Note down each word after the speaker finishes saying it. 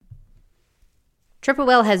Triple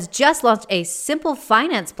Whale has just launched a simple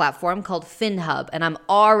finance platform called FinHub, and I'm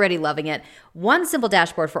already loving it. One simple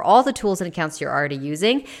dashboard for all the tools and accounts you're already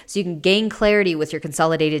using, so you can gain clarity with your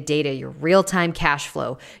consolidated data, your real-time cash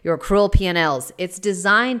flow, your accrual P&Ls. It's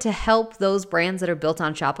designed to help those brands that are built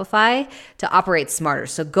on Shopify to operate smarter.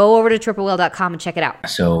 So go over to triplewhale.com and check it out.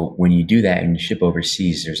 So when you do that and you ship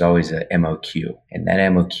overseas, there's always a MOQ, and that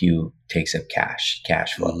MOQ takes up cash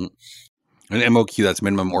flow. Mm-hmm. An MOQ, that's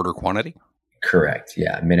minimum order quantity? Correct.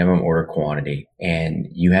 Yeah. Minimum order quantity. And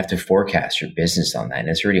you have to forecast your business on that. And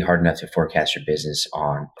it's really hard enough to forecast your business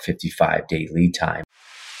on 55-day lead time.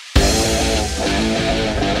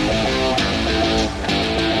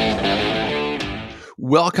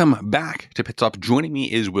 Welcome back to Pit Stop. Joining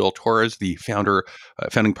me is Will Torres, the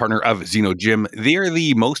founding partner of Xenogym. They are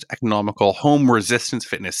the most economical home resistance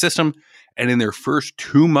fitness system. And in their first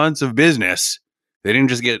 2 months of business, they didn't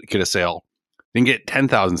just get a sale. Didn't get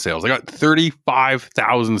 10,000 sales. They got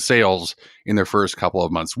 35,000 sales in their first couple of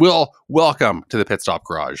months. Will, welcome to the Pit Stop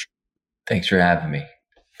Garage. Thanks for having me.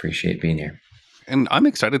 Appreciate being here. And I'm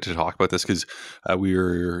excited to talk about this because we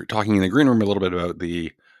were talking in the green room a little bit about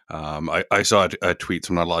the, I saw a tweet,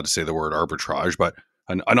 so I'm not allowed to say the word arbitrage, but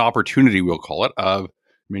an opportunity, we'll call it, of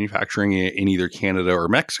manufacturing in either Canada or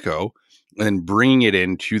Mexico and then bringing it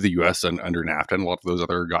into the US and under NAFTA and a lot of those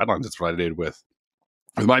other guidelines. That's what I did with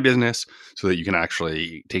my business, so that you can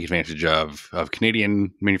actually take advantage of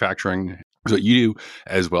Canadian manufacturing. So you do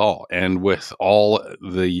as well. And with all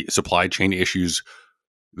the supply chain issues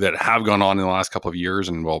that have gone on in the last couple of years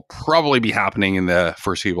and will probably be happening in the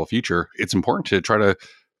foreseeable future, it's important to try to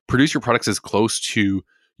produce your products as close to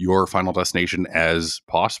your final destination as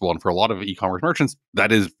possible. And for a lot of e-commerce merchants,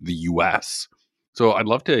 that is the US. So I'd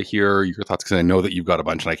love to hear your thoughts, because I know that you've got a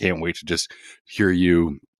bunch and I can't wait to just hear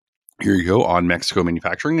you go on Mexico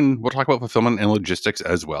manufacturing, and we'll talk about fulfillment and logistics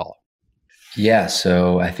as well. Yeah.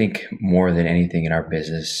 So I think more than anything in our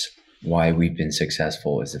business, why we've been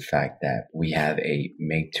successful is the fact that we have a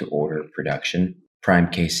make to order production. Prime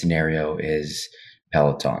case scenario is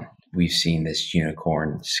Peloton. We've seen this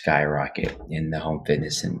unicorn skyrocket in the home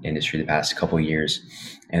fitness industry the past couple of years,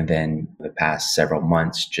 and then the past several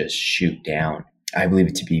months just shoot down. I believe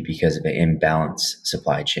it to be because of an imbalanced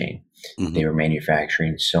supply chain. Mm-hmm. They were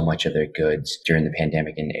manufacturing so much of their goods during the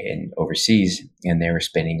pandemic and overseas, and they were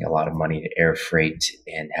spending a lot of money to air freight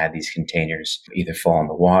and have these containers either fall in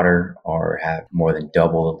the water or have more than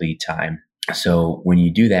double the lead time. So when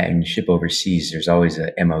you do that and you ship overseas, there's always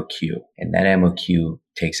a MOQ, and that MOQ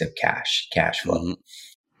takes up cash flow.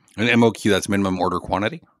 Mm-hmm. An MOQ, that's minimum order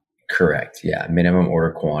quantity? Correct. Yeah. Minimum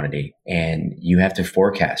order quantity. And you have to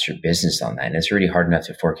forecast your business on that. And it's really hard enough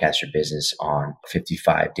to forecast your business on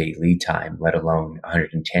 55-day lead time, let alone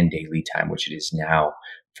 110-day lead time, which it is now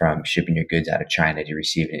from shipping your goods out of China to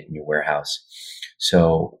receiving it in your warehouse.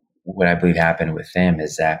 So what I believe happened with them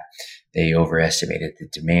is that they overestimated the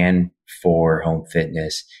demand for home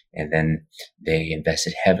fitness, and then they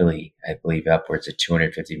invested heavily, I believe upwards of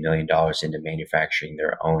 $250 million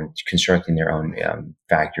into constructing their own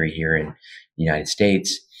factory here in the United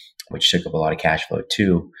States, which took up a lot of cash flow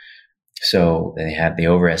too. So they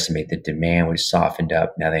overestimate the demand, which softened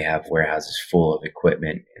up. Now they have warehouses full of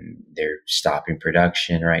equipment, and they're stopping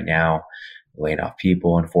production right now, laying off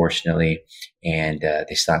people, unfortunately, and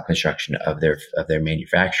they stopped construction of their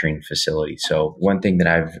manufacturing facility. So one thing that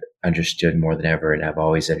I've understood more than ever, and I've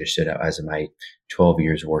always understood as of my 12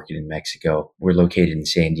 years working in Mexico, we're located in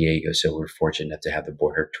San Diego, so we're fortunate enough to have the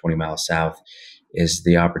border 20 miles south, is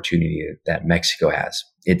the opportunity that Mexico has.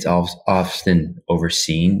 It's often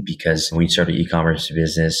overseen because when you start an e-commerce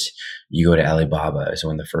business, you go to Alibaba as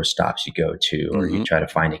one of the first stops you go to, or you try to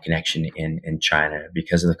find a connection in China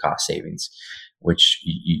because of the cost savings, which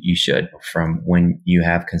you should. From when you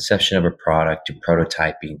have conception of a product to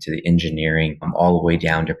prototyping to the engineering, all the way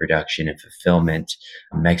down to production and fulfillment,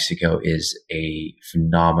 Mexico is a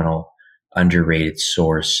phenomenal, underrated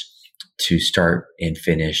source to start and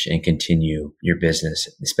finish and continue your business,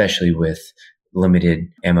 especially with limited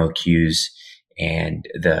MOQs and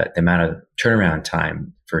the amount of turnaround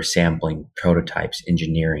time for sampling, prototypes,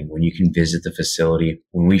 engineering. When you can visit the facility,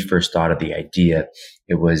 when we first thought of the idea,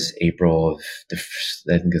 it was April of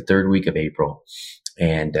the third week of April.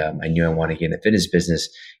 And I knew I wanted to get in the fitness business.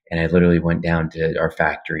 And I literally went down to our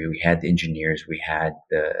factory. We had the engineers, we had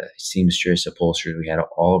the seamstress, upholsterers, we had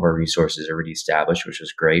all of our resources already established, which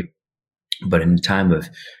was great. But in the time of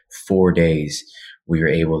 4 days, we were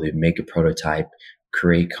able to make a prototype,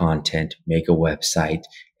 create content, make a website,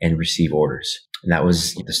 and receive orders. And that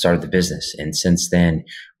was the start of the business. And since then,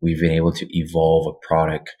 we've been able to evolve a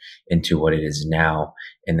product into what it is now.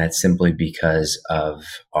 And that's simply because of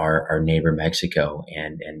our neighbor Mexico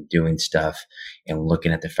and doing stuff and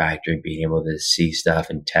looking at the factory, being able to see stuff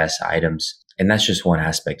and test items. And that's just one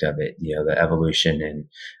aspect of it, the evolution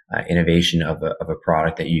and innovation of a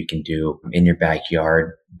product that you can do in your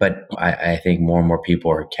backyard. But I think more and more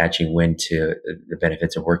people are catching wind to the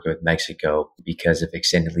benefits of working with Mexico because of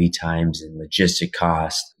extended lead times and logistic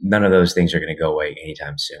costs. None of those things are going to go away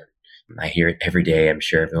anytime soon. I hear it every day. I'm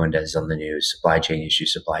sure everyone does on the news, supply chain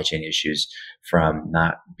issues from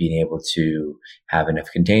not being able to have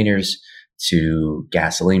enough containers to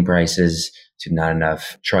gasoline prices to not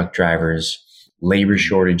enough truck drivers, labor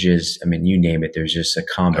shortages. I mean, you name it. There's just a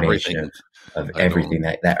combination of everything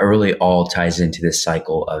that really all ties into this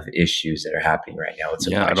cycle of issues that are happening right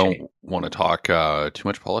now. I don't want to talk too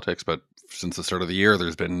much politics, but since the start of the year,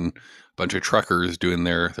 there's been a bunch of truckers doing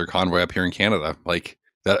their convoy up here in Canada. Like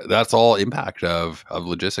that's all impact of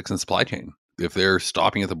logistics and supply chain. If they're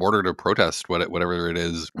stopping at the border to protest whatever it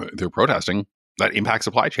is they're protesting, that impacts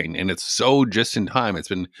supply chain. And it's so just in time. It's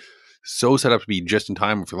been so set up to be just in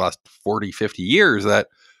time for the last 40, 50 years that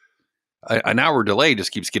an hour delay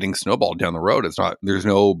just keeps getting snowballed down the road. There's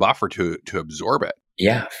no buffer to absorb it.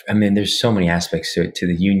 Yeah. I mean, there's so many aspects to it, to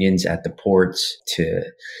the unions at the ports, to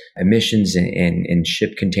emissions in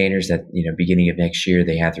ship containers that, beginning of next year,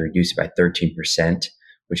 they have to reduce it by 13%,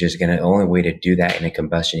 which is the only way to do that in a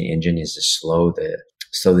combustion engine is to slow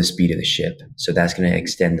the speed of the ship. So that's going to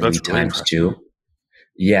extend the lead times too.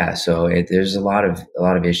 Yeah, so there's a lot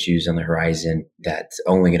of issues on the horizon that's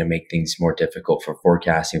only going to make things more difficult for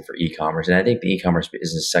forecasting for e-commerce. And I think the e-commerce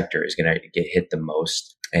business sector is going to get hit the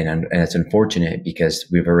most. And it's unfortunate because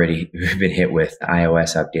we've been hit with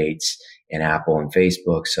iOS updates and Apple and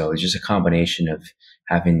Facebook. So it's just a combination of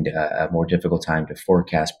having a more difficult time to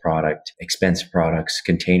forecast product, expensive products,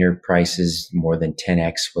 container prices more than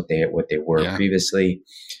 10x what they were previously.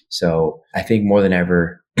 So I think more than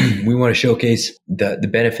ever, we want to showcase the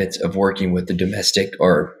benefits of working with the domestic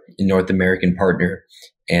or North American partner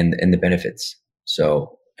and the benefits.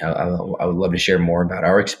 So I would love to share more about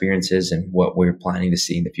our experiences and what we're planning to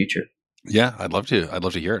see in the future. Yeah, I'd love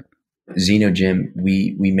to hear it. Xenogym,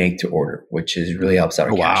 we make to order, which really helps out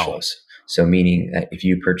our cash flows. So meaning that if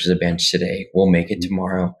you purchase a bench today, we'll make it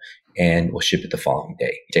tomorrow and we'll ship it the following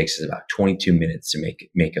day. It takes us about 22 minutes to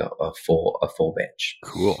make a full bench.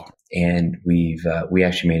 Cool. And we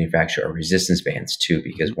actually manufacture our resistance bands too,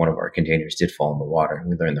 because one of our containers did fall in the water and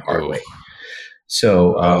we learned the hard way.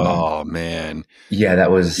 So, oh man, yeah,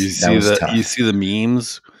 that was tough. You see the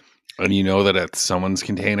memes and you know that it's someone's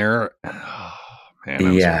container.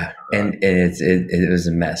 Man, yeah. And it was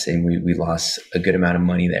a mess and we lost a good amount of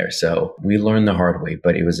money there. So we learned the hard way,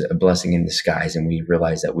 but it was a blessing in disguise and we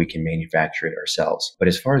realized that we can manufacture it ourselves. But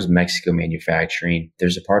as far as Mexico manufacturing,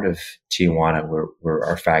 there's a part of Tijuana where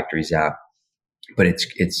our factory's at, but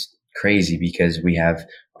it's crazy because we have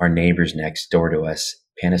our neighbors next door to us,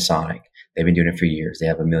 Panasonic. They've been doing it for years. They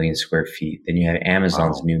have 1 million square feet. Then you have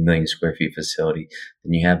Amazon's new 1 million square feet facility.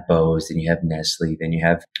 Then you have Bose. Then you have Nestle. Then you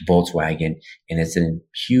have Volkswagen. And it's a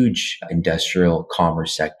huge industrial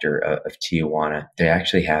commerce sector of Tijuana. They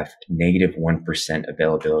actually have negative 1%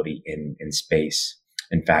 availability in space,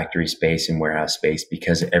 in factory space and warehouse space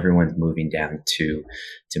because everyone's moving down to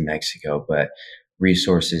Mexico. But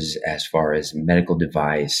resources as far as medical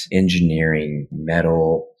device, engineering,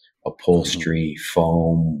 metal, upholstery,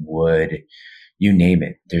 foam, wood, you name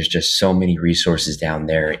it. There's just so many resources down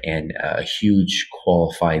there and a huge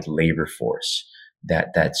qualified labor force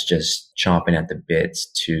that's just chomping at the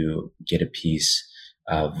bits to get a piece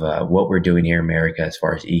of what we're doing here in America as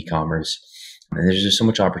far as e-commerce. And there's just so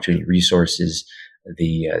much opportunity, resources,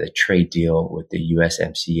 the trade deal with the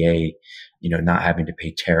USMCA, not having to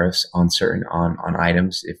pay tariffs on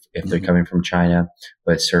items if they're coming from China,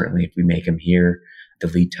 but certainly if we make them here, the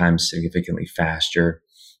lead time's significantly faster.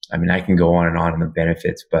 I mean, I can go on the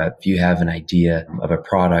benefits, but if you have an idea of a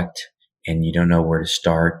product and you don't know where to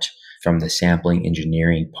start from the sampling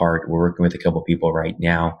engineering part, we're working with a couple of people right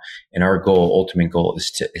now. And our ultimate goal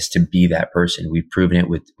is to be that person. We've proven it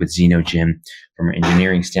with Xenogym from an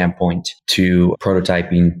engineering standpoint to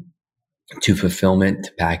prototyping, to fulfillment,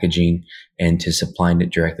 to packaging, and to supplying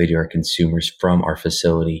it directly to our consumers from our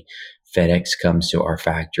facility. FedEx comes to our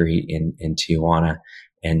factory in Tijuana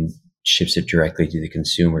and ships it directly to the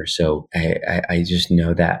consumer. So I just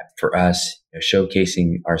know that for us,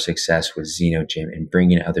 showcasing our success with Xenogym and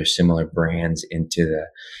bringing other similar brands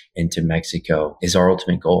into Mexico is our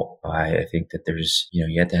ultimate goal. I think that there's,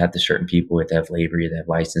 you have to have the certain people, you have to have labor, you have to have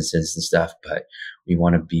licenses and stuff, but we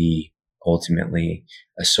want to be ultimately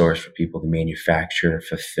a source for people to manufacture,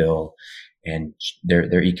 fulfill, and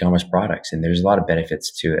their e-commerce products. And there's a lot of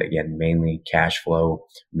benefits to it. Again, mainly cash flow,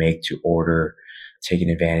 make to order, taking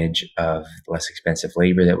advantage of less expensive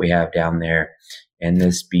labor that we have down there, and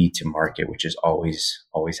the speed to market, which is always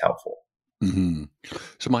helpful. Mm-hmm.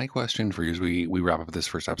 So my question for you as we wrap up this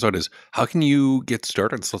first episode is, how can you get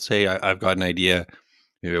started? So let's say I've got an idea.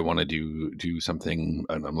 Maybe I want to do something,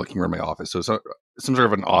 and I'm looking around my office. So some sort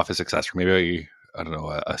of an office accessory, maybe I don't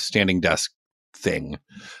know, a standing desk thing.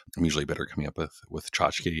 I'm usually better coming up with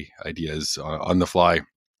tchotchke ideas on the fly.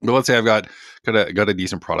 But let's say I've got a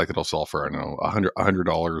decent product that I'll sell for, I don't know,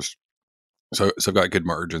 $100. So I've got good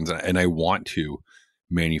margins, and I want to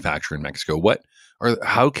manufacture in Mexico.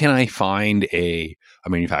 How can I find a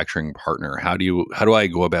manufacturing partner? How do I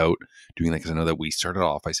go about doing that? Because I know that we started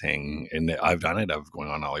off by saying, and I've done it, of going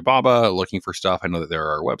on Alibaba, looking for stuff. I know that there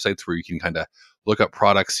are websites where you can kind of look up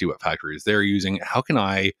products, see what factories they're using. How can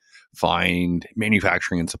I find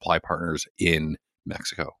manufacturing and supply partners in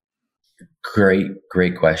Mexico? Great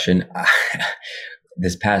question.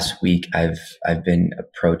 This past week, I've been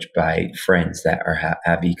approached by friends that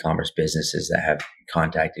have e-commerce businesses that have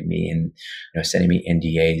contacted me and sending me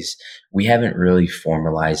NDAs. We haven't really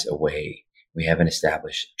formalized a way. We haven't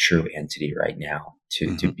established a true entity right now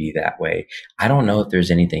to be that way. I don't know if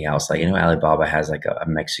there's anything else. Like, Alibaba has like a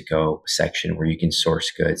Mexico section where you can source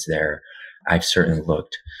goods there. I've certainly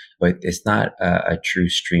looked, but it's not a true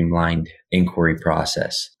streamlined inquiry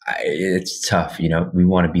process. It's tough. We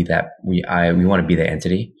want to be that. We want to be the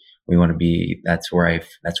entity. We want to be. That's where I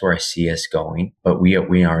see us going. But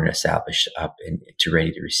we aren't established up and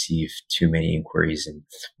ready to receive too many inquiries, and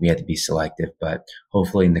we have to be selective. But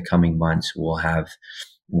hopefully, in the coming months, we'll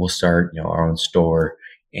start our own store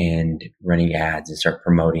and running ads and start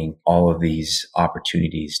promoting all of these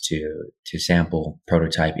opportunities to sample,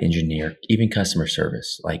 prototype, engineer, even customer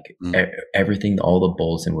service, like everything, all the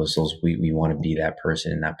bolts and whistles. We want to be that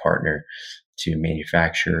person and that partner to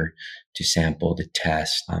manufacture, to sample, to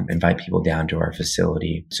test, invite people down to our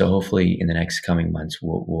facility. So hopefully in the next coming months,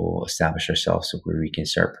 we'll establish ourselves where we can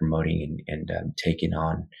start promoting and taking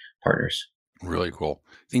on partners. Really cool.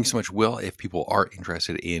 Thanks so much, Will. If people are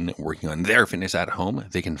interested in working on their fitness at home,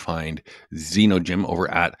 they can find Xenogym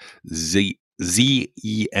over at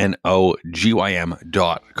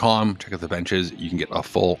zenogym.com. Check out the benches. You can get a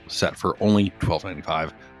full set for only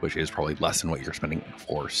 $12.95, which is probably less than what you're spending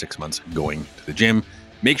for 6 months going to the gym.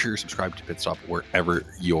 Make sure you're subscribed to Pit Stop wherever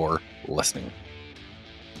you're listening.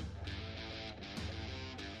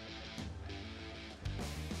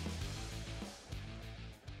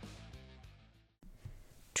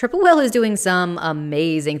 Triple Whale is doing some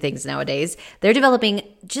amazing things nowadays. They're developing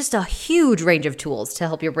just a huge range of tools to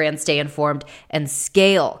help your brand stay informed and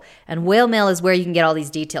scale. And Whale Mail is where you can get all these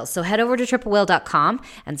details. So head over to triplewhale.com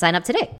and sign up today.